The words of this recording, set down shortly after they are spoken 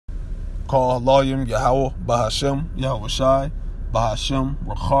call Loyim Yahweh Bahashem Yahweh Shai Bahashem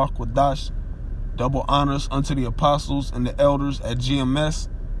Rachar Quadash. Double honors unto the apostles and the elders at GMS.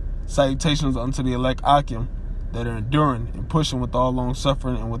 Salutations unto the elect Akim that are enduring and pushing with all long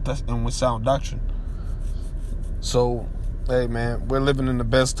suffering and with sound doctrine. So, hey man, we're living in the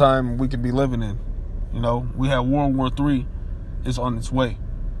best time we could be living in. You know, we have World War III is on its way.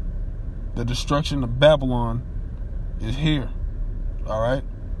 The destruction of Babylon is here. All right.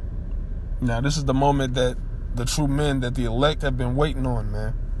 Now, this is the moment that the true men that the elect have been waiting on,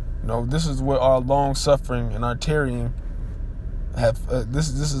 man. You know, this is where our long suffering and our tarrying have. This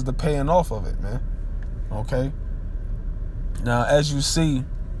is the paying off of it, man. Okay. Now, as you see,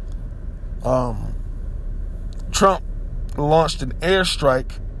 Trump launched an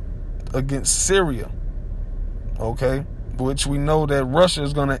airstrike against Syria. Okay, which we know that Russia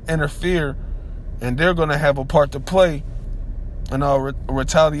is going to interfere, and they're going to have a part to play in our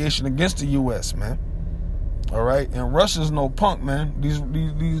retaliation against the U.S., man. All right, and Russia's no punk, man. These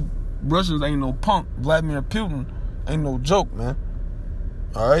Russians ain't no punk. Vladimir Putin ain't no joke, man.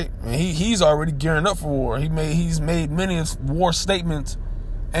 All right, and he's already gearing up for war. He's made many war statements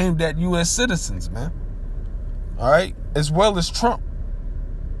aimed at U.S. citizens, man. All right, as well as Trump.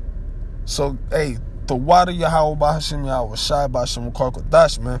 So, hey, the Wada Yahweh Bahashem Yahweh Shai Bahashem Rachar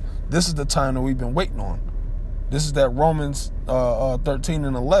Quadash, man. This is the time that we've been waiting on. This is that Romans 13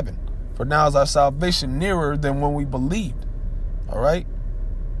 and 11. For now is our salvation nearer than when we believed. All right.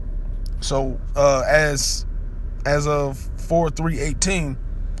 So as of 4/3/18,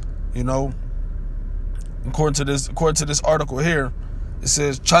 you know, according to this article here, it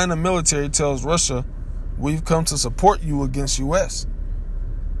says China military tells Russia, "We've come to support you against U.S."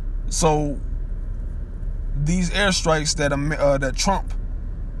 So these airstrikes that Trump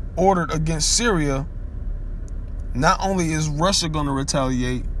ordered against Syria, not only is Russia going to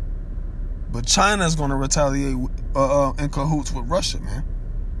retaliate, but China is going to retaliate in cahoots with Russia, man.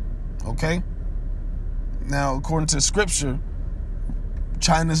 Okay? Now, according to Scripture,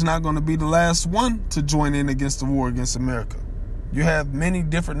 China's not going to be the last one to join in against the war against America. You have many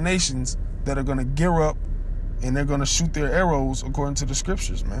different nations that are going to gear up and they're going to shoot their arrows according to the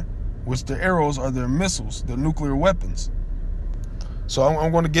Scriptures, man. Which their arrows are their missiles, their nuclear weapons. So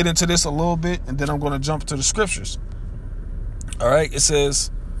I'm going to get into this a little bit, and then I'm going to jump to the Scriptures. All right, it says,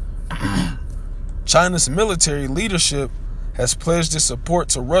 China's military leadership has pledged its support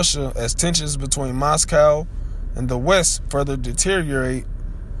to Russia as tensions between Moscow and the West further deteriorate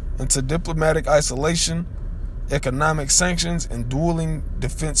into diplomatic isolation, economic sanctions, and dueling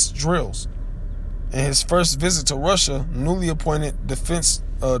defense drills. In his first visit to Russia, newly appointed Defense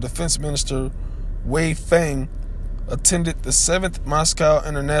Minister Wei Feng attended the 7th Moscow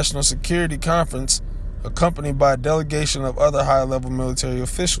International Security Conference, accompanied by a delegation of other high-level military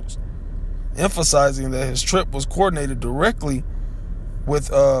officials, emphasizing that his trip was coordinated directly with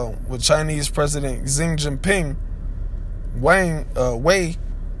Chinese President Xi Jinping. Wei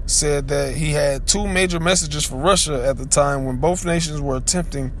said that he had two major messages for Russia at the time when both nations were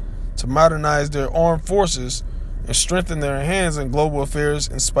attempting to modernize their armed forces and strengthen their hands in global affairs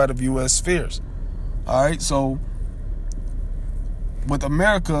in spite of U.S. fears. All right, so with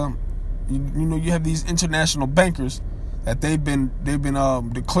America, you know, you have these international bankers that they've been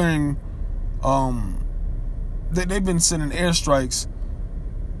declaring, they've been sending airstrikes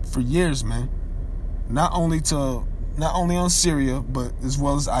for years, man. Not only on Syria, but as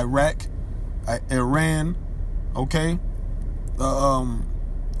well as Iraq, Iran. Okay,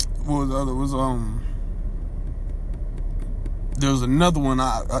 what was the other? There was another one.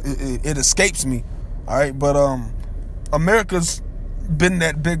 It escapes me. All right, but America's been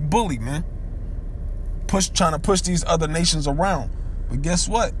that big bully, man. Trying to push these other nations around. But guess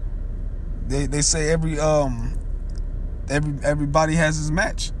what? They say everybody has his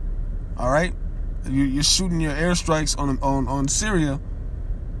match. All right, you're shooting your airstrikes on Syria.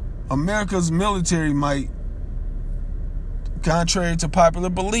 America's military might, contrary to popular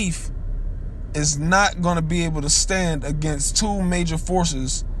belief, is not going to be able to stand against two major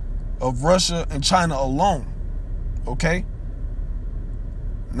forces of Russia and China alone. Okay?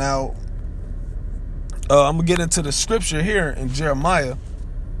 Now, I'm going to get into the scripture here in Jeremiah.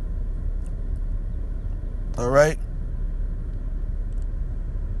 All right?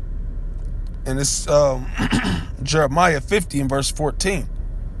 And it's Jeremiah 50 and verse 14.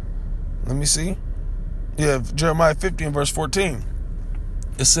 Let me see. Yeah, Jeremiah 50 and verse 14.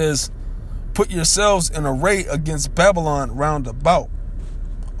 It says, "Put yourselves in array against Babylon round about.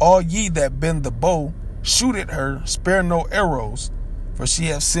 All ye that bend the bow, shoot at her, spare no arrows, for she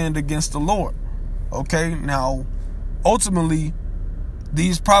hath sinned against the Lord." Okay, now, ultimately,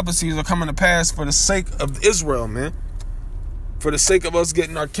 these prophecies are coming to pass for the sake of Israel, man. For the sake of us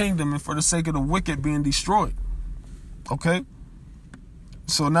getting our kingdom and for the sake of the wicked being destroyed. Okay?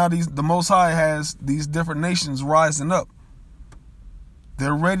 So now the Most High has these different nations rising up.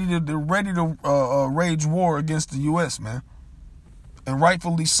 They're ready to wage war against the U.S., man. And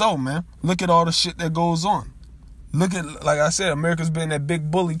rightfully so, man. Look at all the shit that goes on. Look at, like I said, America's been that big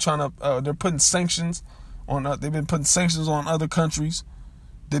bully they're putting sanctions on, they've been putting sanctions on other countries.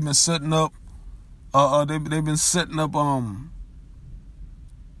 They've been setting up, they've been setting up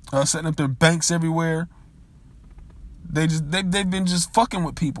their banks everywhere. They've been just fucking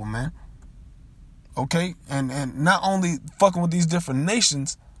with people, man. Okay? And not only fucking with these different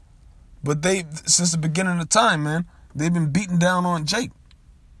nations, but since the beginning of time, man, they've been beating down on Jake.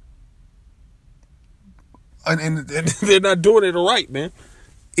 And they're not doing it right, man.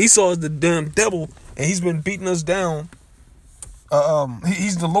 Esau is the damn devil, and he's been beating us down.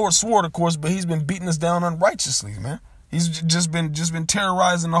 He's the Lord's sword, of course, but he's been beating us down unrighteously, man. He's just been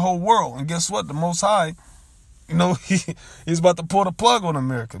terrorizing the whole world. And guess what? The Most High, he's about to pull the plug on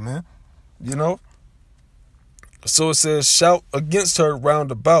America, man. So it says, shout against her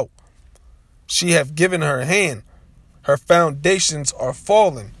round about. She hath given her hand. Her foundations are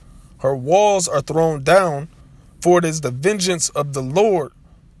fallen. Her walls are thrown down. For it is the vengeance of the Lord,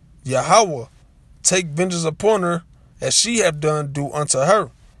 Yahweh. Take vengeance upon her, as she have done, do unto her.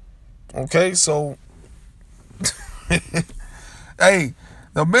 Okay, so hey,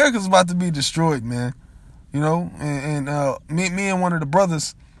 America's about to be destroyed, man. And me and one of the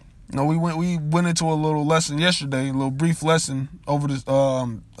brothers, we went into a little lesson yesterday, a little brief lesson over this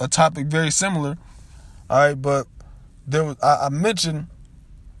a topic very similar. All right, but I mentioned,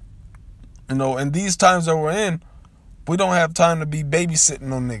 in these times that we're in, we don't have time to be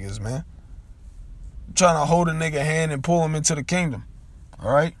babysitting on niggas, man. Trying to hold a nigga hand and pull him into the kingdom.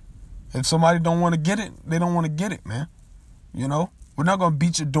 All right? If somebody don't want to get it, they don't want to get it, man. We're not going to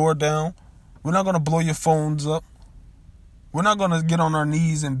beat your door down. We're not going to blow your phones up. We're not going to get on our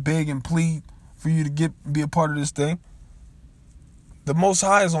knees and beg and plead for you to be a part of this thing. The Most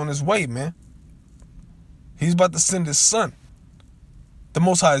High is on his way, man. He's about to send his son. The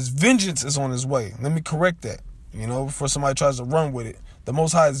Most High's vengeance is on his way. Let me correct that, before somebody tries to run with it. The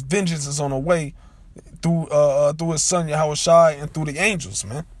Most High's vengeance is on the way through his son Yahweh Shai and through the angels,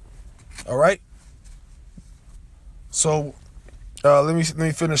 man. All right. So let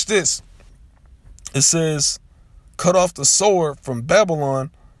me finish this. It says, cut off the sword from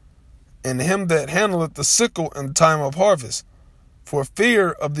Babylon, and him that handleth the sickle in time of harvest. For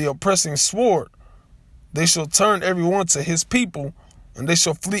fear of the oppressing sword, they shall turn every one to his people, and they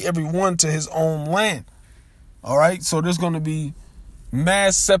shall flee every one to his own land. All right. So there's going to be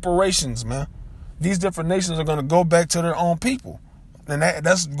mass separations, man. These different nations are going to go back to their own people. And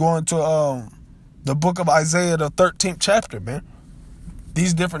that's going to the book of Isaiah, the 13th chapter, man.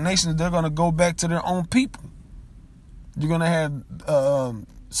 These different nations, they're going to go back to their own people. You're going to have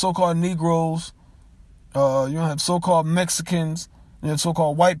so-called Negroes. You're going to have so-called Mexicans. You have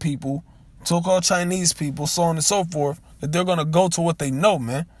so-called white people, so-called Chinese people, so on and so forth, that they're going to go to what they know,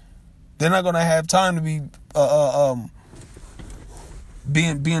 man. They're not going to have time to be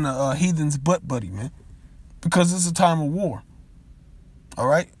being a heathen's butt buddy, man, because it's a time of war. All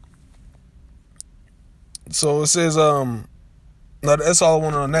right. So it says, now that's all I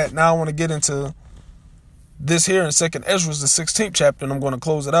want on that. Now I want to get into this here in 2nd Ezra, the 16th chapter, and I'm going to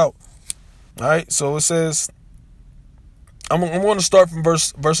close it out. All right. So it says, I'm going to start from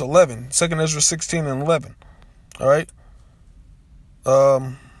verse 11, 2nd Ezra 16 and 11. All right.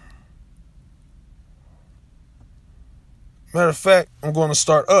 Matter of fact, I'm going to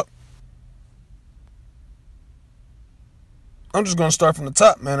start up. I'm just going to start from the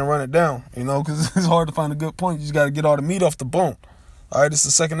top, man, and run it down, because it's hard to find a good point. You just got to get all the meat off the bone. All right, this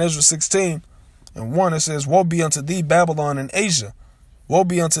is 2nd Ezra 16 and 1. It says, woe be unto thee, Babylon and Asia. Woe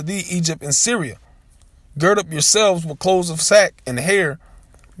be unto thee, Egypt and Syria. Gird up yourselves with clothes of sack and hair.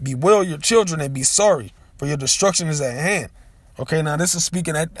 Bewail your children and be sorry, for your destruction is at hand. Okay, now this is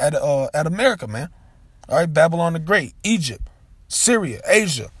speaking at America, man. All right, Babylon the Great, Egypt, Syria,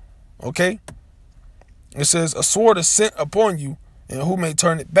 Asia. Okay? It says, a sword is sent upon you, and who may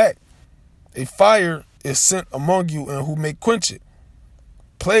turn it back? A fire is sent among you, and who may quench it?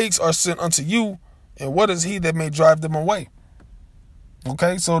 Plagues are sent unto you, and what is he that may drive them away?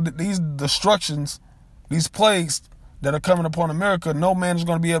 Okay, so these destructions, these plagues that are coming upon America, no man is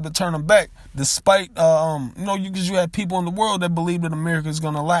going to be able to turn them back, despite, because you have people in the world that believe that America is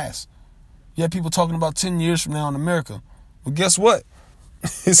going to last. You have people talking about 10 years from now in America. But guess what?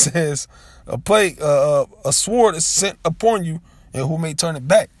 It says, a sword is sent upon you, and who may turn it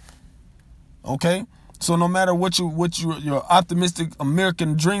back. Okay? So no matter what your optimistic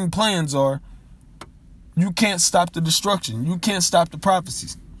American dream plans are, you can't stop the destruction. You can't stop the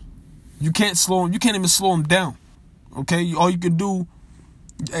prophecies. You can't slow them. You can't even slow them down. Okay? All you can do,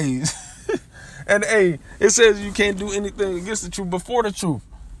 hey, and hey, it says you can't do anything against the truth before the truth.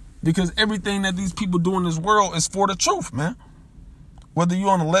 Because everything that these people do in this world is for the truth, man. Whether you're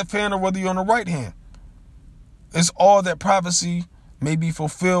on the left hand or whether you're on the right hand. It's all that prophecy may be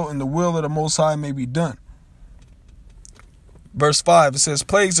fulfilled and the will of the Most High may be done. Verse 5, it says,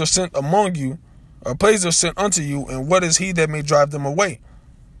 plagues are sent among you, or plagues are sent unto you, and what is he that may drive them away?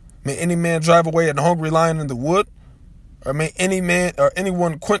 May any man drive away an hungry lion in the wood? Or may any man or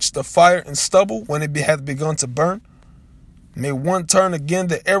anyone quench the fire and stubble when it hath begun to burn? May one turn again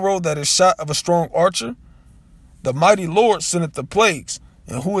the arrow that is shot of a strong archer? The mighty Lord sendeth the plagues,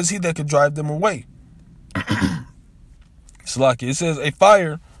 and who is he that can drive them away? Salaki, it says, a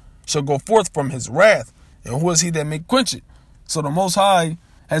fire shall go forth from his wrath, and who is he that may quench it? So the Most High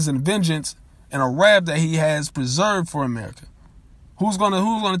has a vengeance and a wrath that he has preserved for America. Who's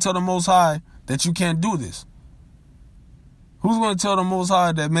gonna tell the Most High that you can't do this? Who's gonna tell the Most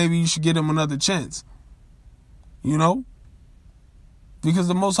High that maybe you should give him another chance? You know? Because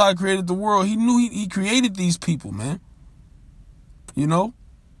the Most High created the world. He knew he created these people, man. You know?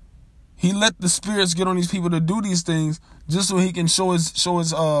 He let the spirits get on these people to do these things just so he can show his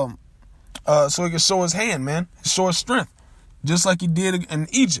hand, man. Show his strength. Just like he did in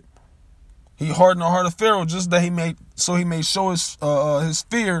Egypt. He hardened the heart of Pharaoh just that he may show his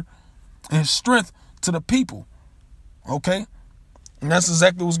fear and his strength to the people. Okay? And that's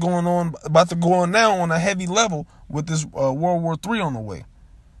exactly what's going on, about to go on now on a heavy level with this World War III on the way.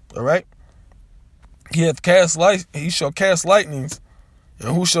 All right? He shall cast lightnings,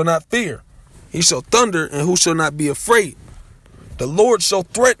 and who shall not fear? He shall thunder, and who shall not be afraid? The Lord shall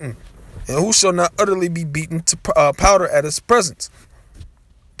threaten, and who shall not utterly be beaten to powder at his presence?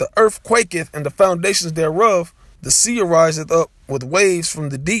 The earth quaketh, and the foundations thereof. The sea ariseth up with waves from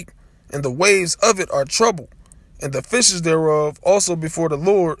the deep, and the waves of it are troubled. And the fishes thereof also before the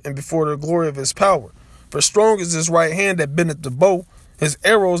Lord, and before the glory of his power. For strong is his right hand that bendeth the bow. His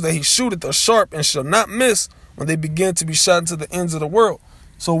arrows that he shooteth are sharp, and shall not miss when they begin to be shot into the ends of the world.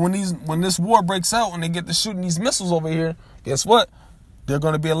 So when this war breaks out and they get to shooting these missiles over here, guess what? There are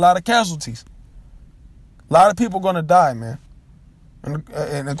going to be a lot of casualties. A lot of people are going to die, man.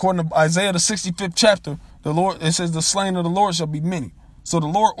 And according to Isaiah, the 65th chapter, it says the slain of the Lord shall be many. So the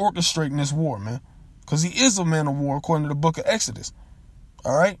Lord orchestrating this war, man. Because he is a man of war, according to the book of Exodus.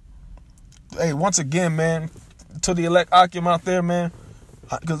 All right? Hey, once again, man, to the elect Akim out there, man,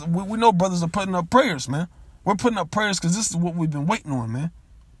 because we know brothers are putting up prayers, man. We're putting up prayers because this is what we've been waiting on, man.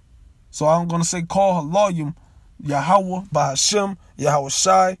 So I'm going to say, call Halayim, Yahweh, Bahashem, Yahweh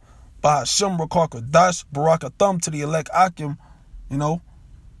Shai, Bahashem, Rakar Kadash, Barakathum, to the elect Akim, you know.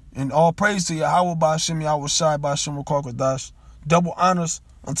 And all praise to Yahweh, Bahashem, Yahweh Shai, Bahashem, Rakar Kadash. Double honors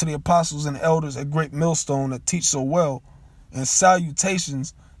unto the apostles and elders at Great Millstone that teach so well. And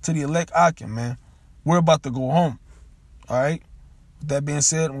salutations to the elect Akim, man. We're about to go home. All right? With that being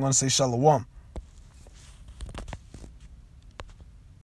said, I'm going to say shalom.